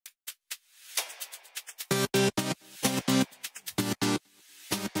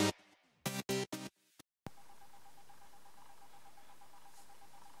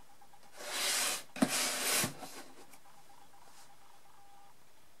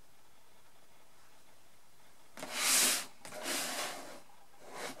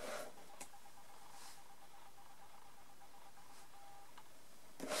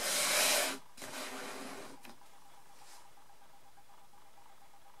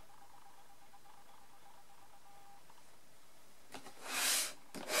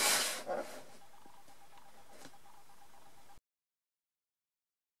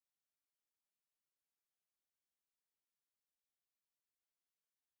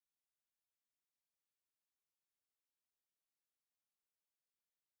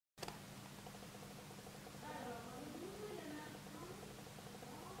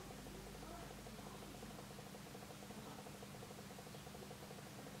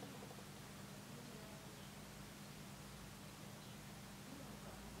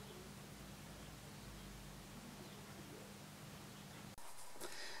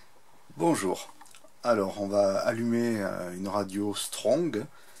Bonjour, alors on va allumer une radio Strong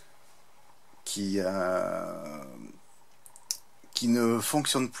qui ne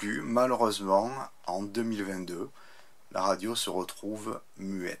fonctionne plus, malheureusement. En 2022, la radio se retrouve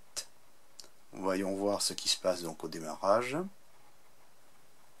muette. Voyons voir ce qui se passe donc au démarrage.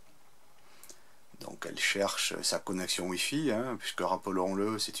 Donc elle cherche sa connexion Wi-Fi, puisque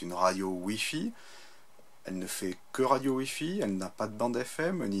rappelons-le, c'est une radio Wi-Fi. Elle ne fait que radio Wi-Fi, elle n'a pas de bande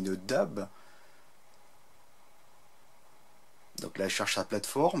FM ni de DAB. Donc là elle cherche sa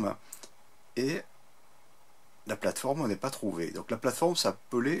plateforme et la plateforme n'est pas trouvée. Donc la plateforme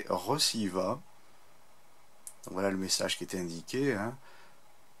s'appelait Reciva. Donc voilà le message qui était indiqué.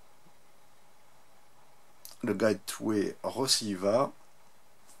 Le gateway Reciva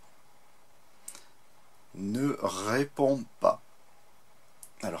ne répond pas.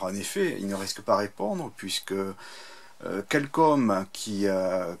 Alors en effet, il ne risque pas répondre puisque Quelcom qui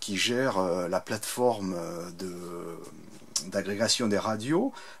gère la plateforme d'agrégation des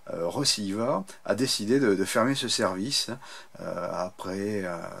radios, Reciva, a décidé de fermer ce service après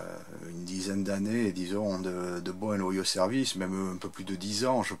une dizaine d'années, disons, de bons et loyaux services, même un peu plus de 10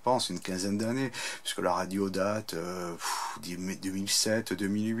 ans, je pense, une quinzaine d'années, puisque la radio date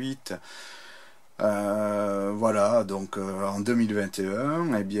 2007-2008. Voilà, donc en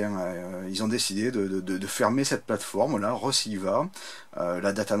 2021, eh bien, ils ont décidé de fermer cette plateforme là, Reciva.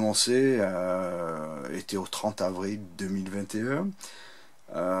 La date annoncée était au 30 avril 2021.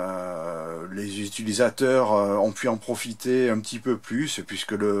 Les utilisateurs ont pu en profiter un petit peu plus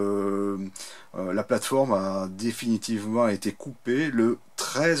puisque la plateforme a définitivement été coupée le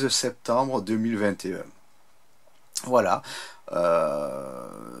 13 septembre 2021. Voilà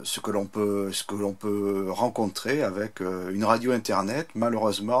ce que l'on peut rencontrer avec une radio internet.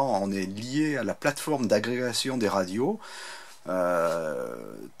 Malheureusement, on est lié à la plateforme d'agrégation des radios.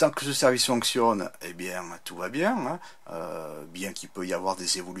 Tant que ce service fonctionne, eh bien tout va bien, bien qu'il peut y avoir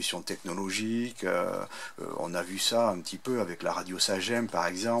des évolutions technologiques. On a vu ça un petit peu avec la radio Sagem par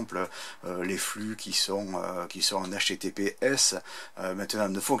exemple. Les flux qui sont en HTTPS maintenant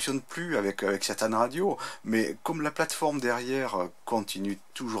ne fonctionnent plus avec certaines radios, mais comme la plateforme derrière continue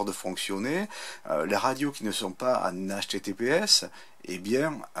toujours de fonctionner, les radios qui ne sont pas en HTTPS, eh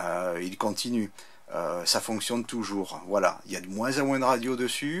bien ils continuent. Ça fonctionne toujours. Voilà, il y a de moins en moins de radios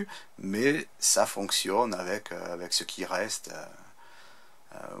dessus, mais ça fonctionne avec ce qui reste.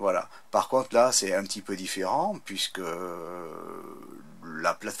 Voilà. Par contre, là, c'est un petit peu différent, puisque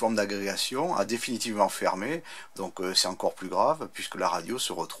la plateforme d'agrégation a définitivement fermé, donc c'est encore plus grave, puisque la radio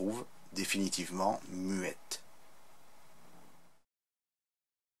se retrouve définitivement muette.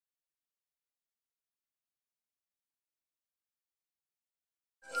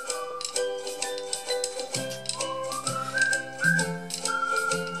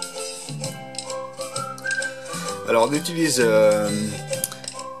 Alors on utilise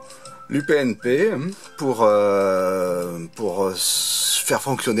l'UPnP pour faire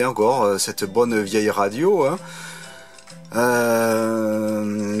fonctionner encore cette bonne vieille radio. Donc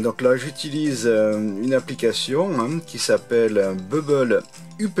là j'utilise une application qui s'appelle Bubble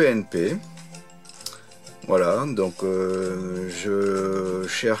UPnP. Voilà, donc je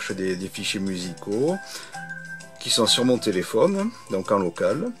cherche des fichiers musicaux qui sont sur mon téléphone, donc en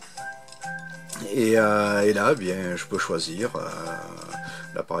local. Et là, bien, je peux choisir.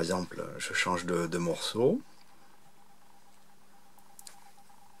 Là, par exemple, je change de morceau.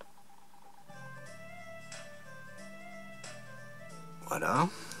 Voilà.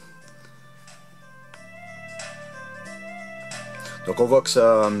 Donc on voit que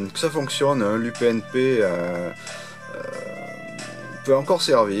ça fonctionne. L'UPnP peut encore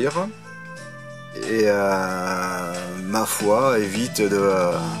servir. Et ma foi, évite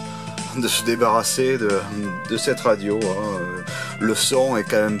de se débarrasser de cette radio. Le son est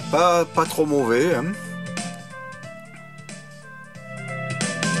quand même pas trop mauvais.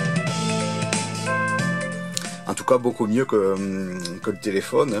 En tout cas beaucoup mieux que le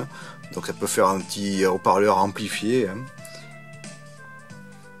téléphone. Donc ça peut faire un petit haut-parleur amplifié.